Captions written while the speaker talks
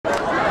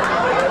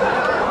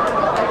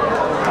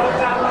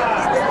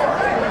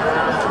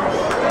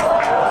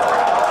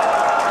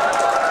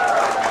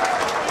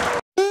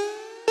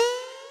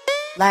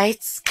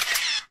Lights,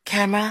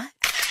 camera,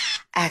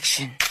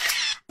 action.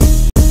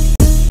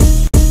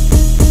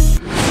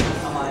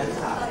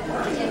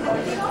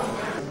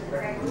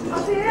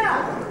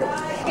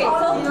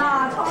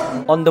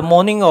 On the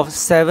morning of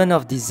 7th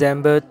of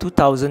December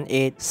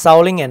 2008,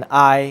 Shaoling and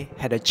I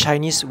had a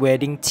Chinese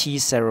wedding tea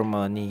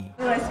ceremony.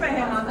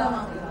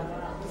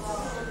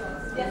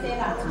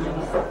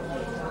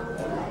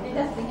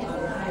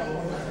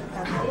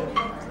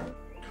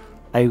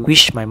 I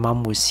wish my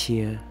mom was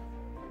here.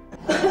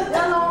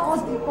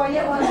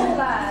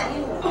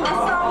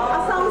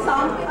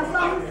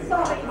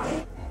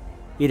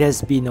 It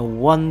has been a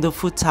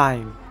wonderful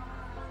time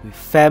with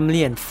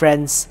family and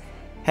friends,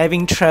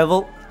 having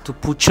travelled to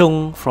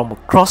Puchong from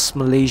across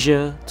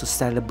Malaysia to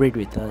celebrate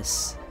with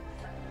us.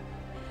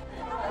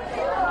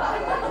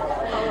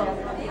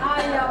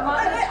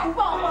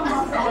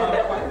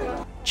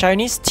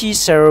 Chinese tea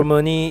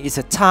ceremony is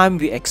a time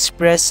we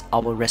express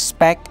our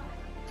respect,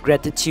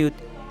 gratitude,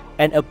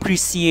 and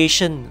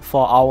appreciation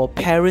for our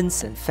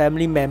parents and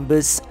family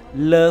members'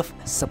 love,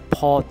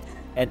 support,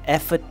 and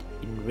effort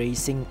in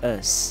raising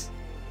us.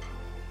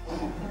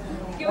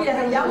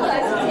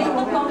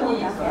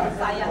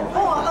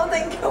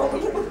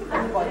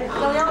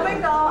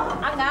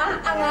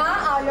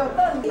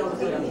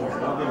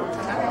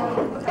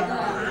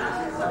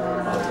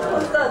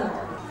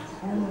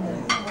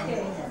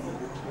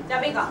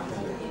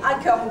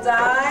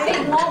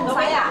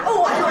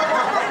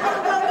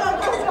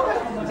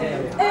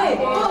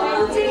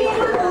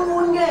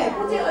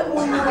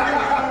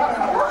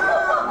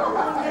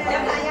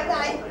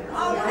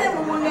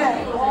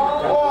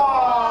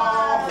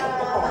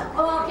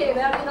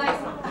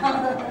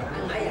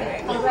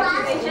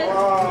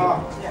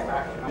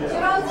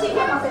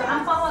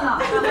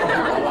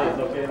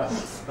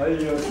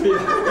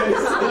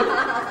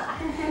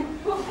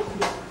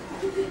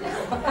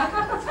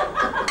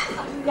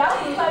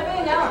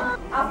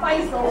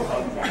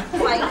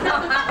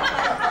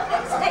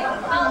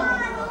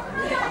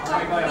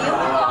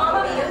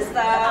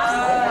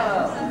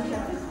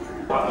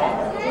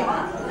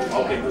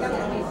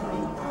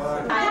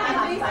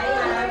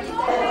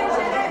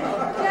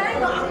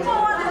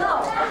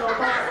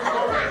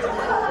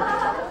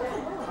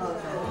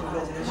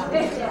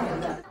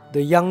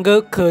 The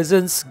younger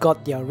cousins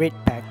got their red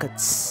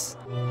packets.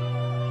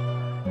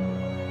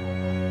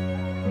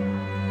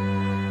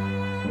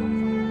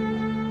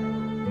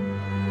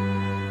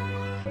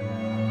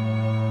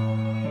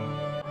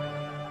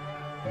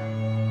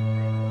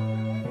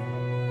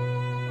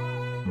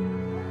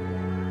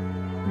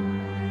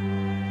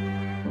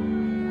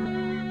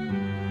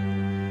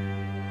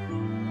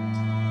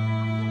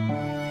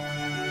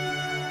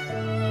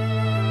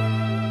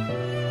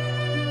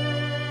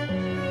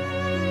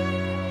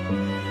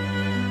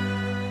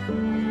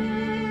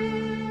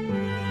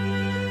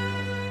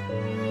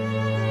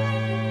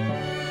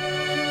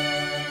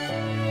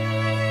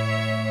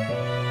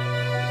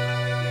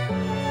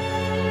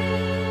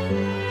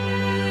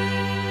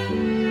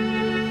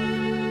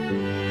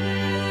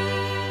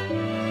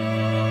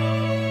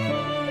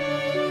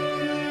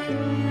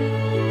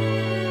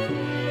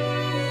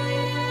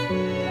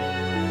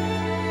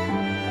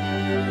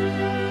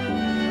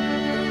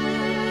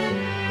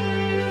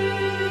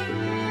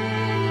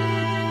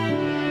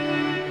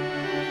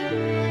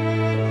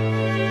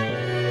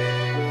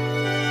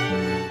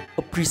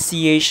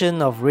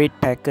 Appreciation of red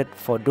packet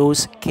for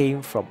those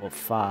came from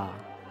afar.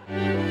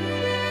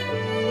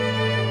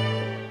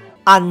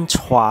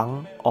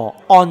 Anchuang or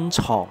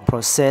on-chong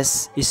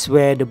process is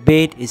where the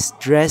bed is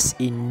dressed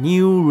in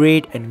new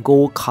red and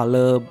gold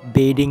color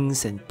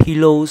beddings and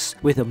pillows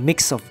with a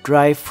mix of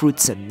dry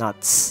fruits and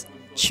nuts.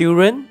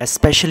 Children,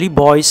 especially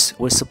boys,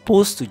 were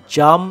supposed to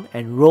jump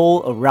and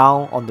roll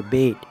around on the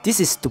bed. This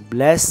is to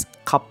bless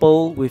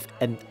couple with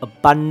an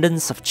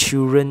abundance of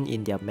children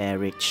in their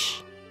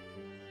marriage.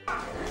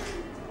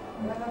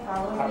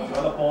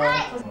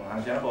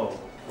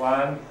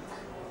 1,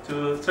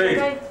 2,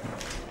 3。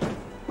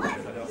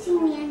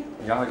新年。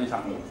而家開始拆。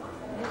呢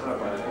啊，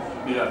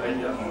睇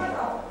住啊。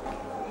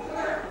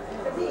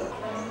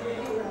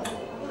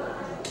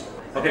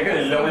OK， 跟住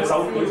兩隻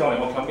手舉上嚟，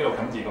我冚幾度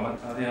冚字咁啊？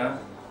睇下。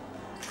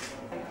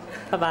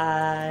Bye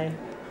bye.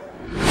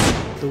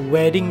 The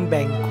Wedding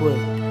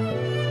Banquet.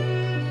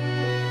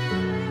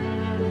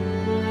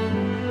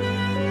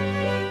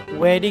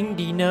 Wedding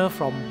dinner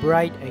from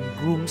bride and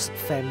groom's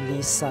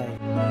family side.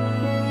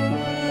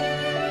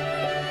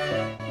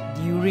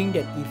 During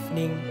that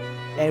evening,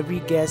 every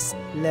guest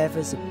left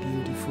us a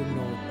beautiful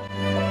note.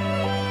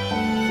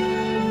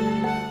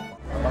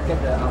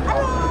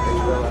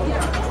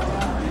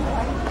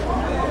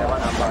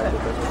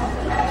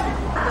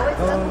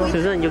 小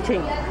心要傾。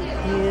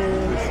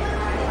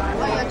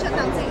我要出凳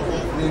先。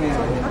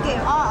OK，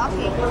 哦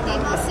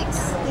OK，Table 6，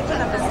你出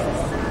number 6。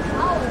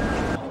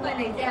喂，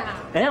你啫啊？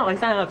我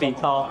生喺入邊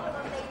錯。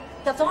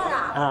入咗去啦。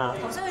啊。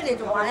頭先佢哋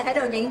仲話你喺度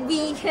影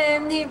V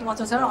cam 添，我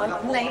仲想落去揾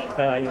你。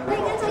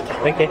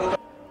Okay.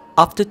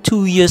 After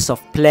 2 years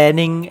of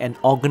planning and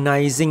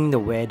organizing the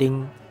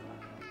wedding,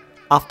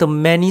 after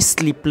many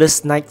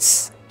sleepless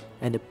nights,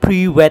 and the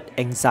pre-wed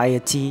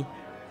anxiety,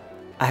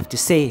 I have to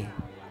say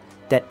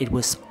that it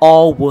was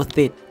all worth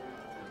it,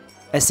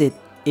 as it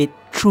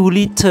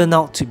truly turned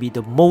out to be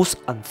the most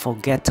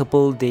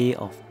unforgettable day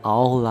of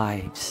our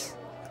lives.22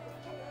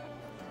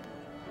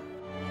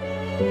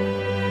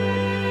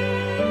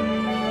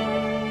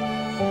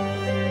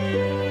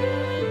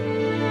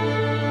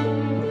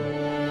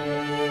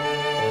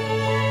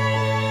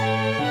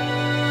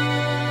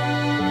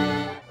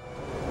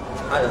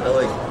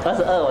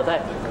我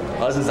在。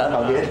23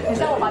旁边。等一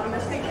下，我把你们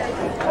睡开。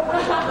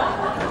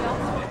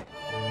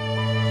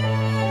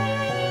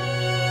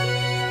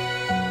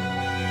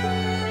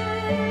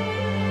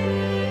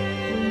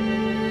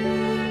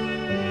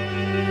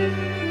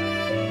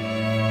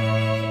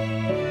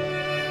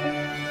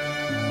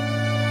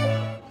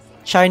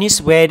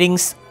Chinese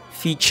weddings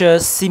feature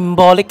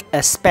symbolic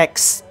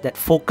aspects that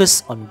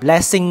focus on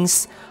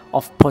blessings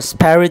of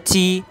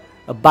prosperity,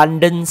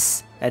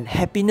 abundance, and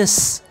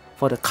happiness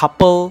for the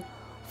couple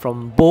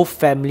from both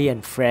family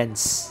and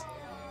friends.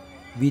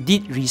 We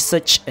did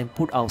research and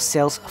put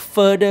ourselves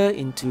further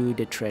into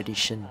the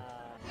tradition.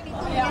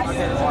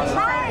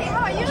 Hi,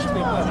 how are you?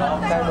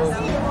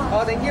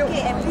 Oh, thank you.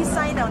 Okay, and please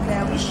sign on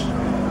the wish.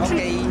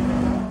 Okay.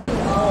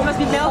 You must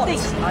be melting.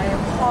 I am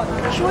hot.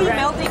 Sure, you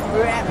melting.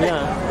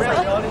 Yeah.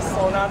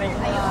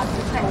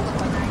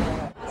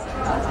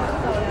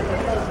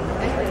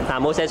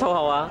冇寫粗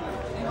口啊！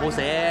冇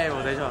寫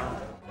錯。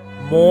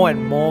More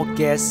and more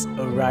guests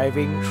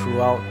arriving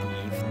throughout the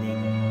evening.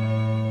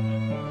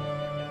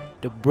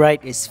 The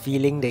bride is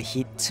feeling the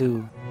heat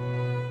too.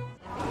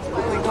 Oh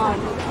my god.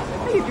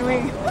 What are you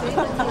doing?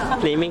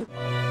 Flaming.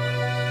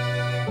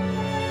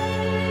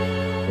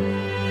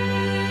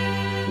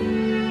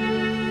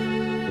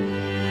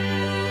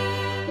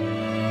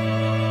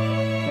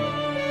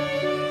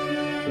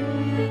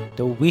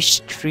 The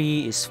wish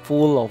tree is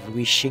full of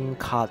wishing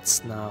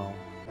cards now.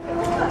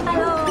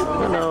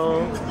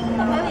 Hello。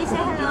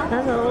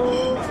Hello。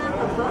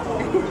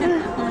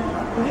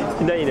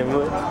見得意點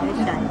會？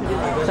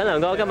新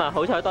娘哥今日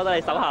好彩多得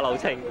你手下留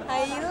情。係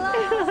啦，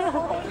好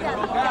好人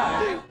㗎。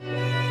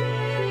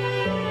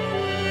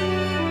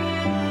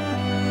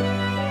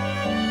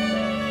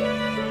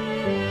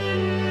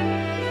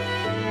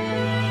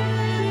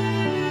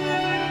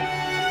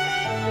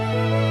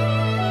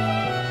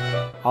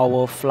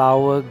Our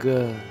flower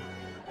girl,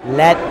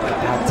 let the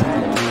party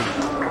begin.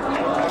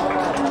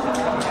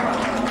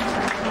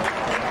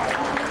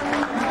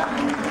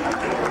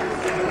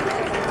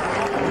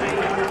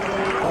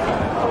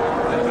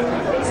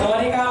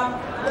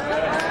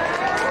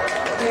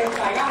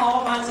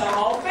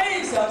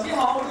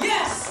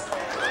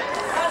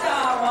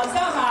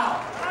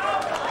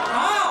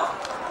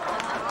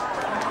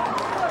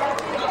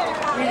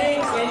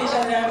 Ladies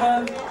and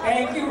gentlemen,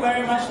 thank you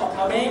very much for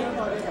coming.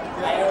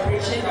 I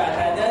appreciate your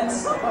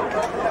attendance.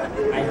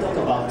 I took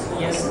about 2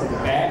 years to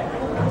prepare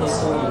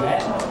this whole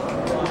event.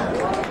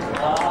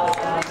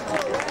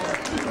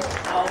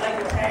 I would like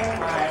to thank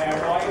my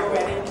Royal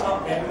Wedding Club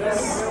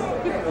members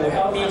who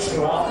helped me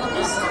throughout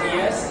these 2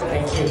 years.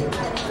 Thank you.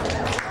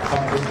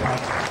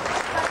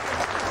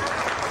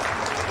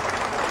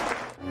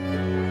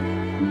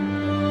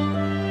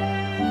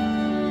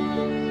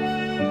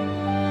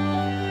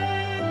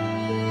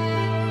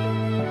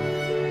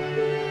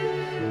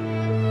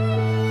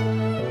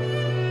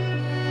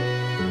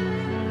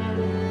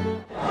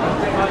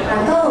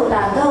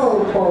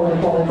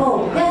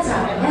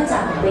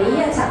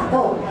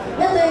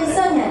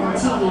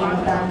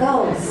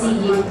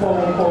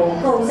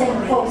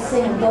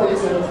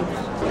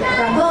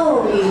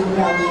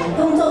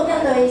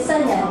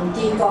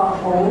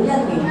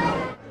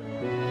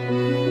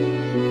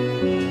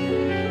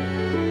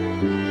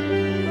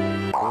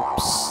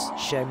 Oops,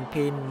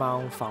 champagne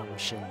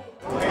malfunction.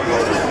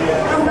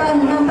 繽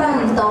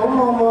紛倒滿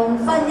滿，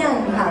婚姻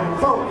幸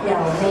福又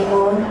美滿。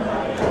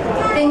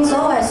正所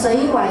謂水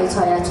為財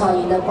啊，財源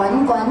就滾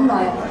滾來，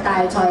大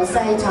財細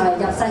財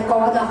入晒各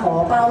位嘅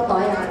荷包袋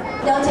啊！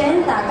有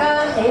請大家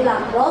起立，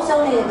攞上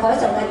你哋台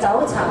上嘅酒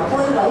茶杯，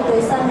為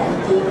對新人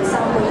敬3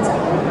杯酒。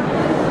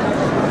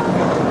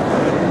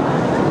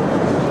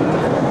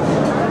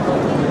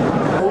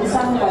好生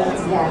貴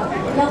子啊！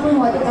一般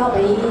我哋交俾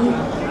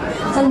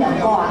新娘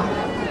哥啊。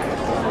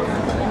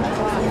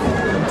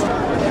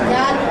1、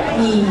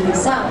2、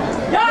3。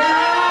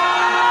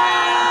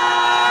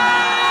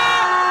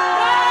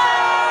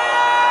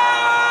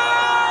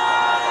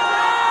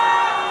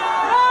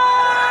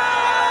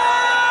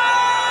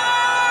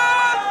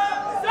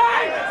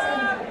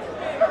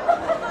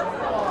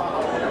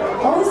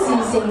好事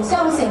成雙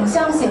成，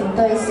雙成對，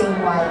成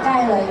為佳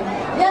侶。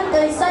一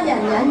對新人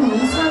引以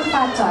餐發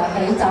財喜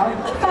酒，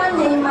翻嚟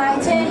買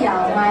車又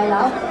買樓，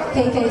期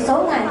數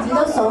銀紙都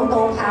數到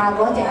怕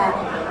嗰隻啊！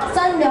新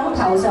娘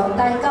頭上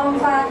戴金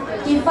花，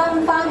結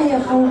婚翻去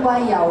富貴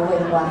又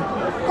榮華。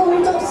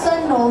恭祝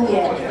新老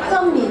爺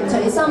今年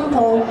娶新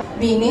抱，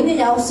明年都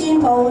有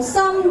孫抱，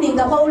新年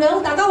就抱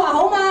兩，大家話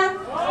好嗎？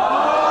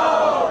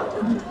好。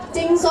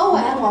正所為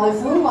阿外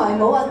父外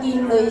母啊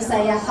見淚逝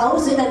啊，口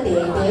水啊嗲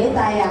嗲渧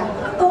啊，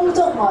恭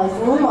祝外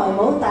父外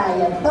母大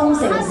人東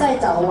成西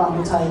就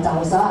橫財就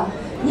手啊！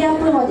呢一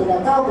般我哋就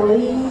交俾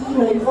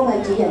女方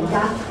嘅主人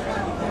家。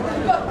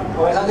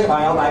各位親戚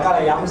朋友，大家嚟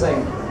飲勝。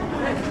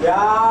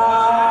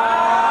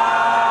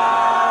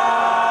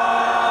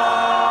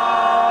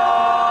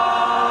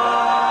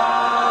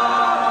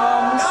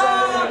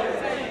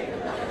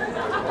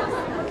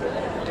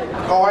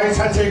各位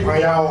親戚朋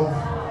友，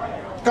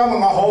今日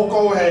我好高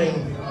興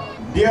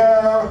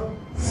 ，Dear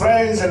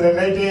friends and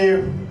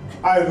relatives,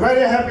 I'm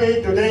very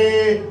happy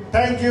today.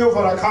 Thank you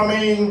for the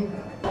coming.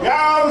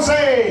 飲勝！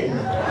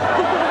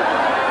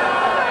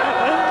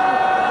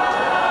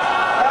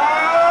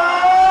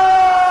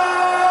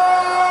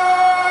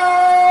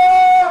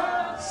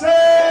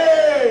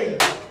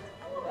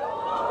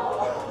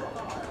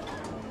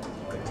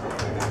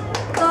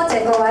多謝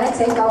各位，請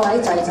各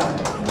位在座。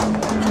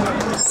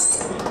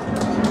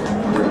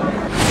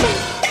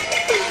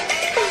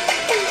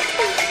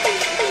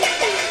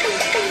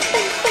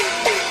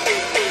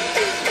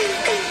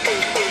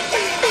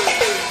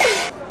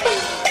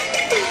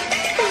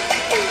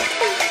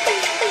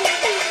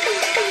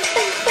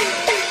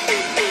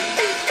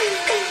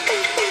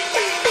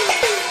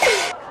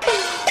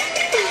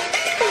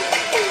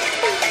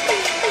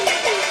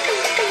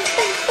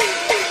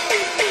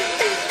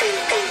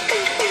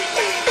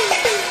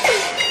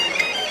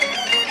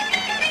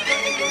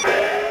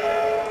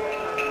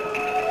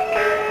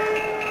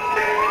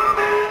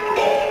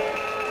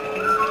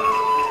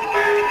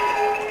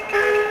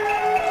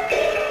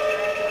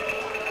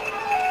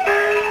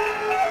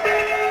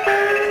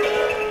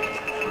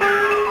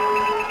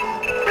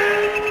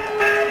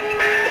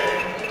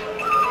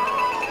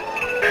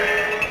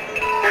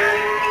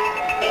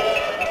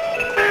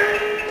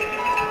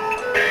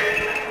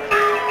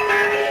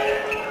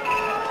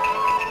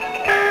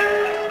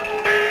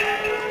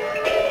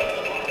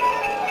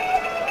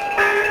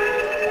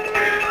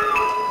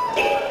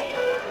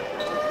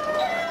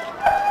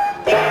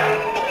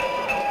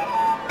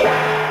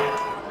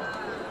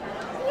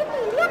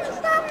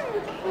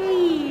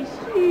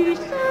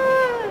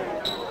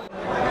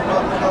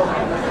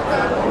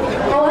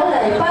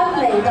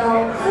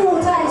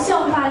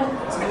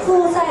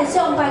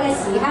上拜嘅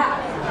時刻，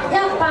一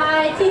拜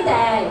天地，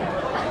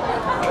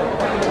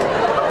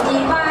二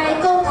拜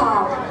高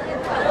堂，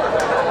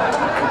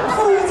夫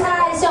妻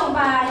相拜。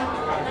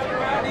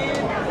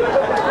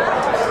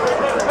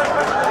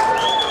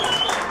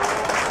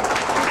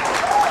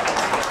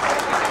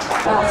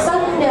新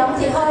娘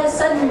揭開新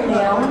娘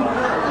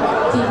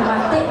甜蜜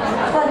的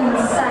婚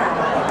紗。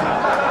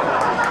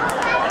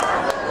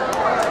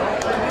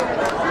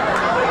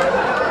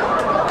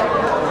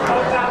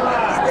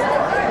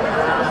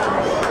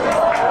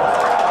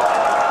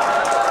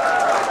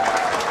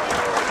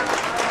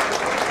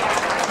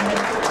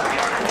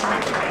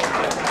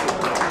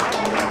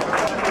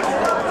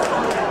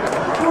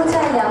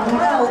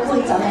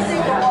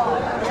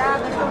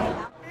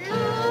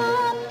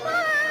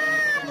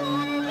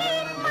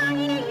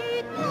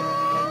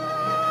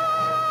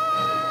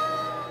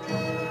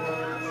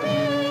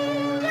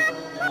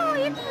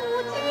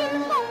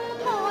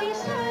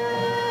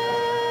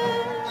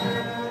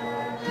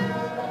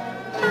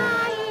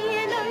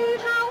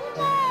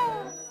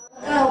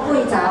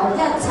一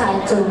切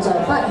盡在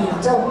不言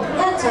中，一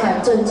切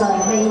盡在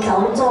美酒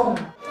中。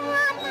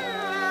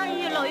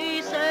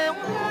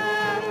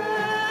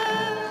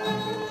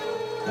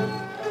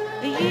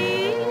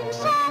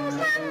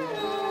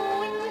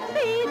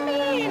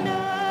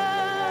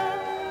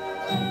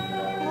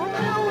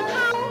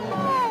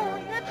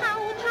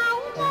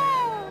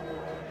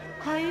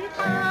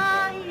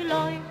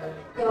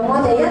讓我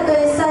哋一對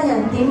新人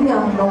點樣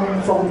龍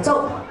鳳燭。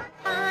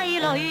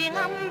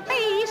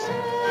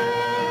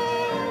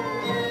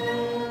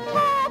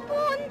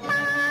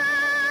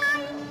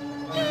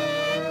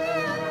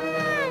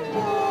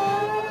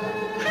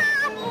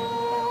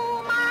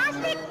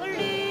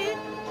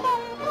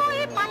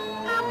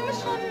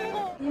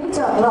着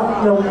落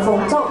龍鳳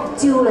燭，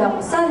照亮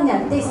新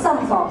人的心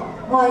房，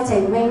愛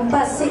情永不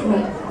熄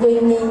滅，永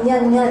遠恩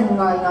恩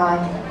愛愛。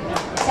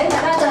請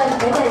大家再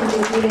俾個熱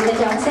烈嘅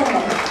掌聲嚟！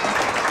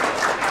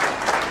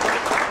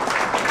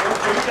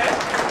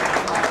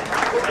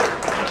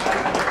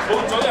冇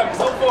嘴啊，唔收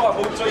科啊，冇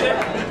嘴啫。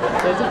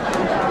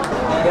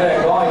而家嚟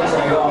講係嘴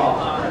喎，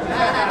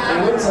如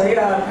果嘴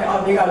啊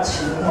比較傳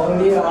統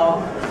啲咯，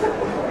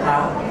嚇。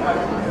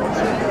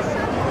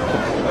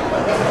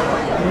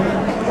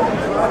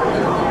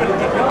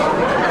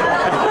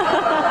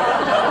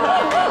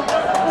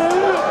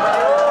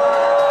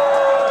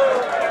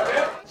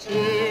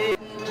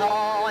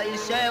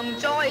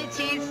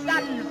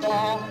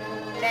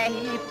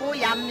夫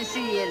音書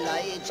裏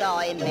再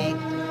明，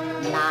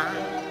那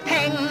聽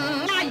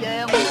楊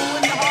滿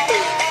腔。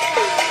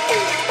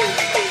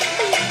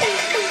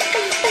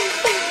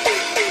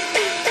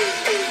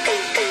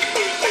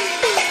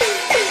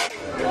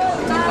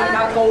大家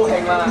高興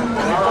啦！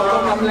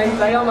咁靚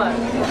仔啊嘛！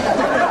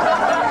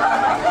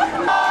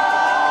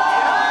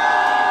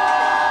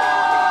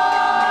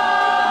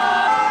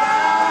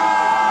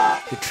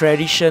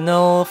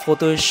 traditional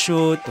photo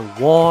shoot, the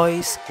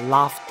voice,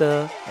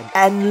 laughter, and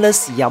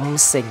endless yam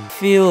sing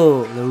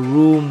fill the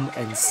room,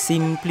 and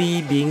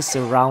simply being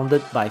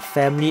surrounded by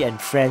family and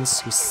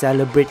friends who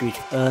celebrate with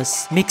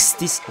us makes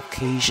this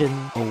occasion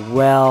a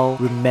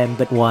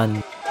well-remembered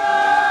one.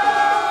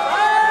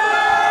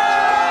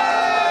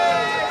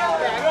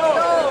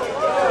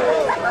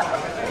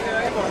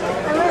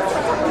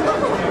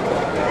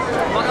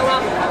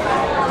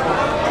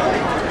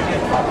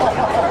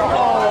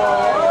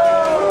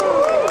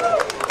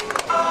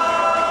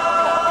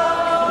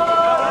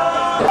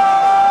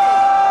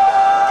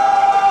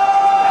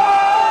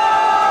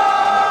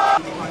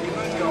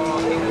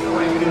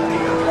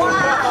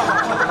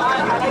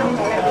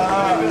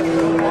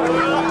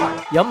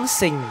 Yam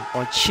sing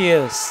or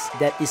cheers,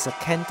 that is a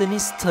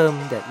Cantonese term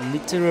that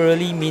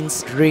literally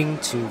means drink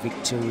to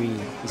victory,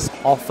 is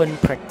often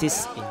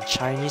practiced in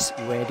Chinese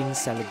wedding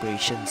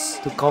celebrations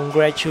to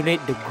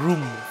congratulate the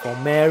groom for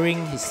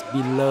marrying his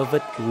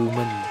beloved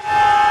woman.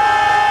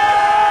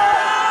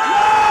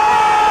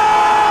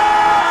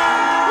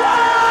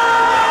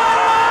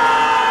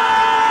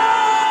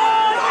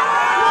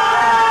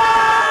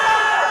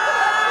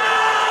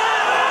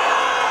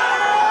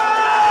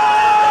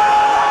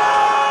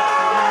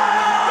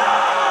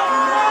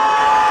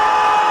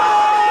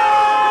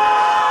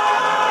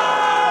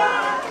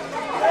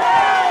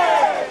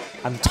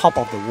 I'm top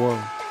of the world,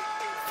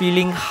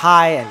 feeling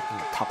high and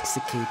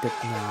intoxicated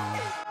now.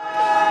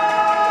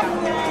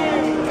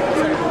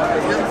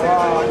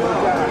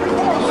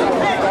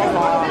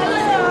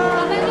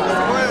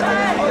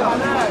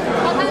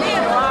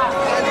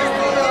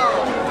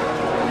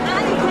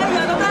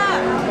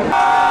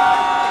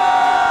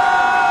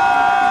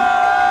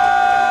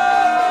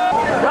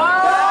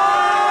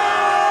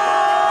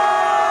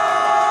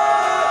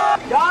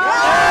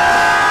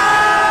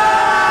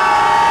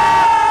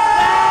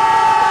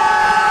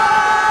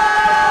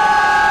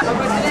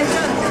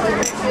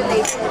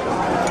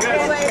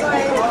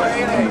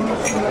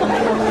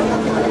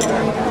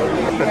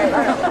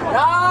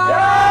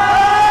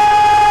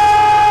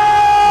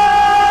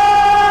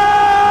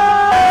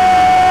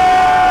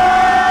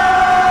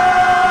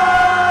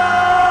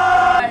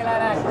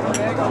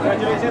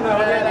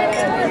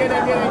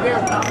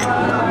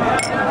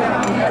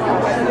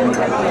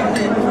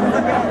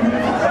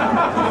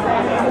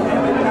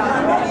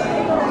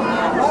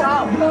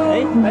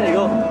 Ready to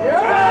go.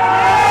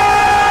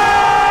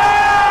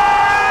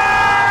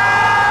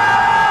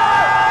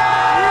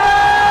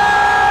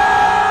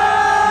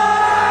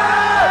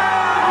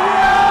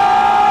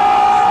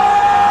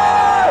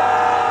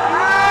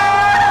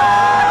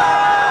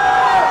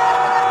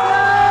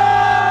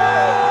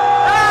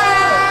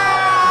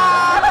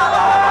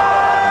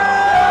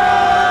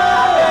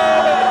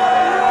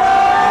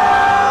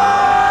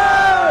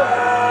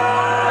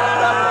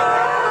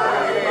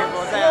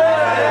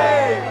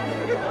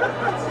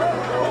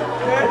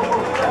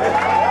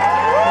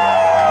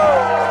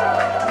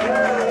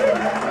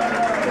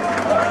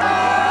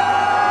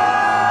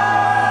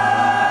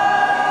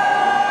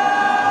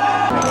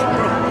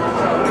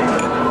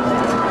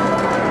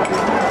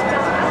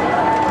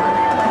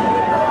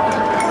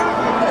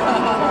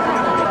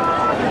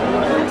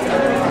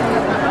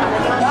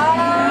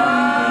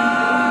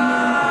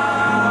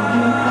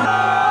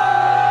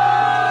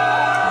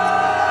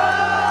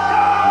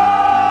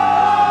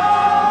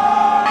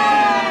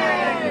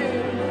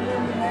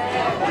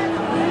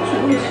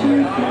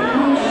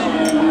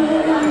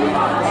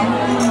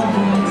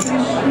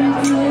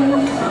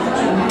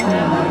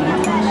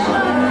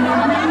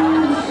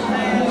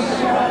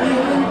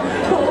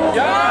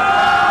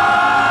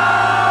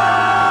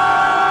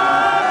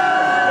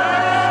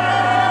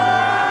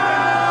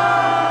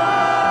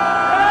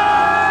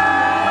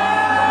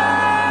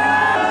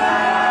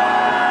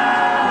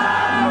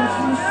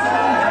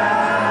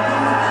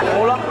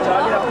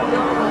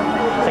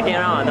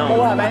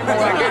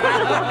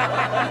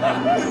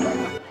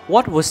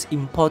 What was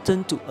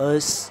important to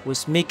us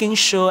was making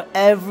sure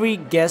every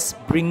guest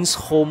brings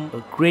home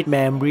a great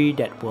memory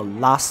that will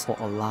last for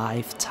a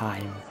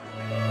lifetime.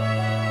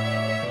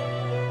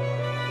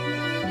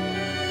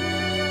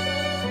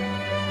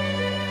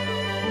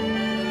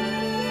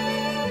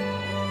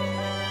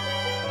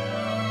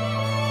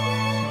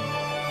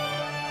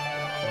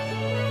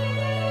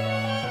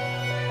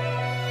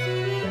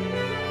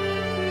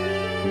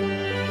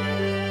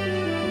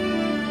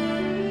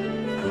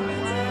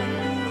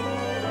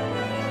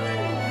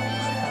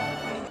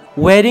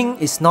 Wedding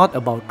is not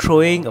about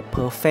throwing a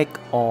perfect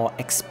or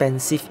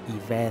expensive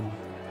event.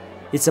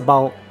 It's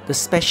about the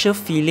special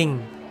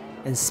feeling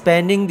and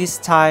spending this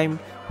time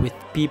with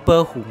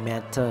people who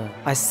matter.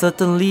 I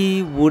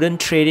certainly wouldn't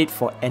trade it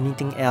for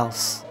anything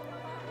else.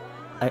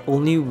 I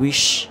only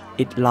wish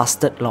it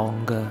lasted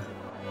longer.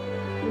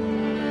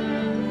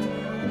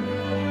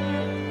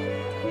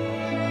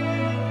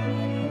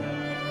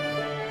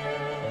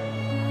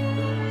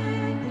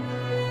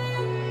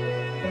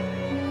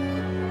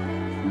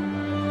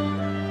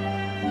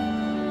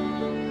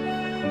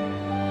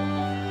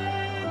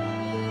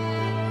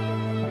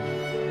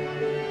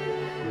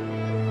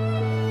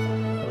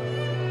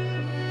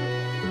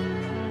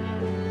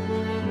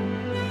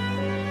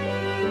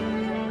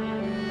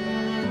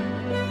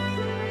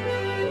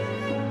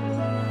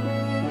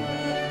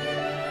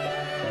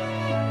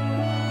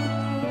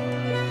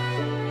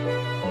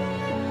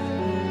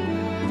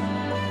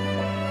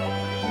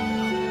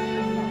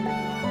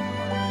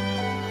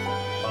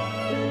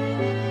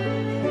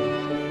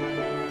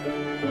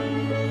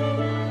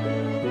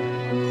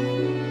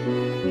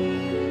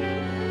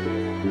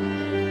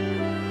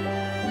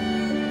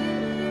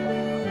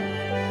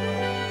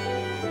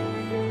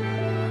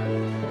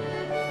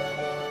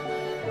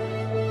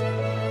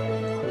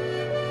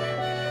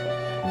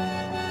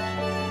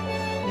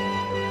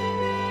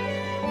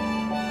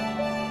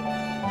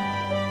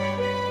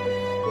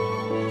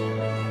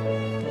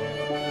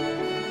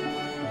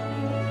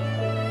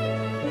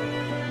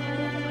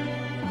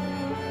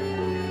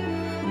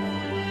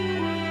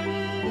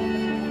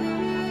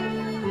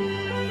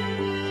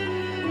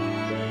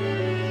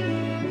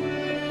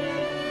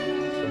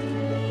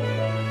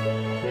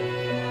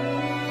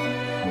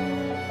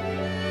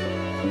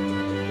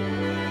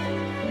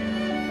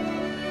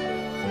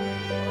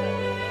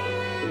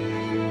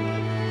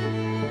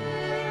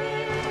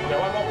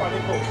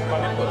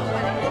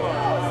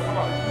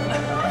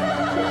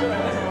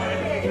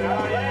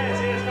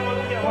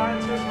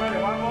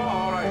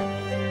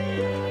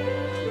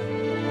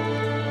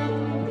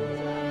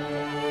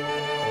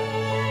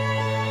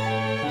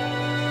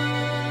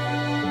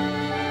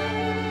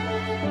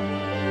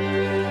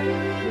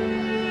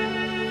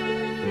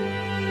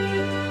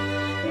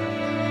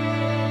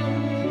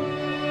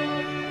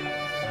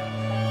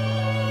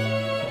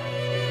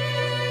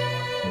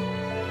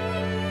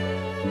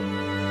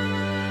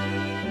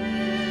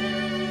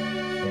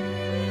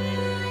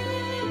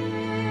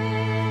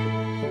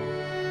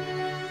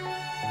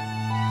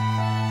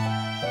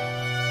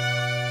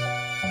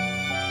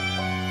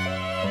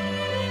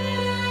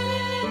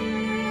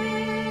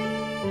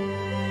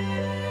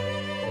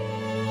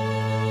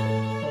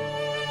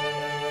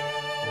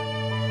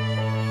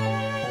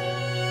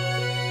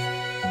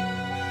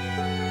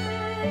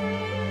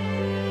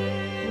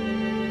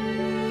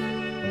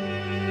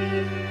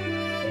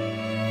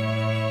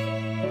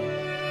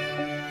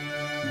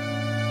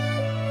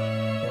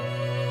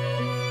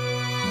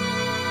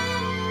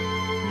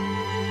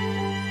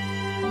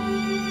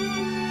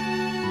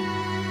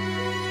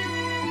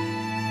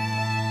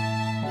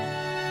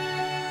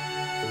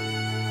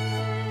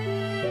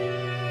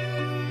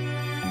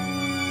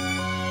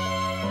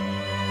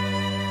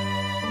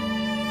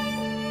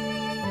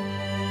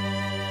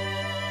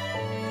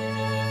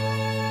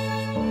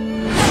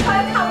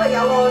 有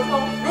喎，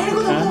你嗰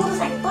度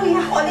成堆啊！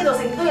我呢度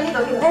成堆，呢度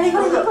叫你嗰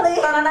度得，呢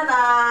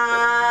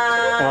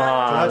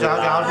仲有，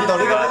呢度，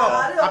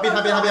下邊，呢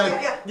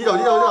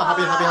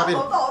度，下邊。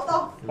好多。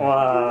哇！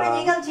乜嘢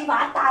今次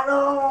玩大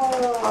咯？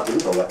下邊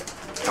度嘅，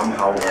咁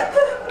厚嘅。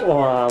哇！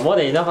我哋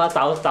而家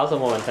找數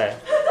冇問題。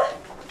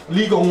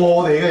呢個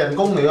我哋嘅人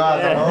工嚟㗎，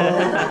大佬。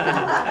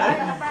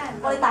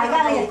我哋大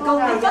家嘅人工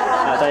嚟㗎。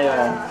係啊。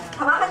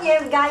係嘛？乜嘢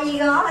唔介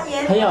意㗎？乜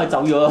嘢？睇下我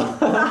走咗。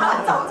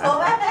走咗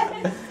咩？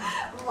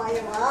唔係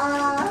嘛？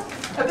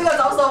係邊個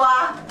走數啊？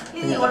呢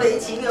啲我哋啲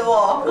錢嘅喎。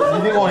呢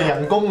啲我哋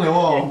人工嚟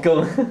喎。人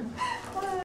工。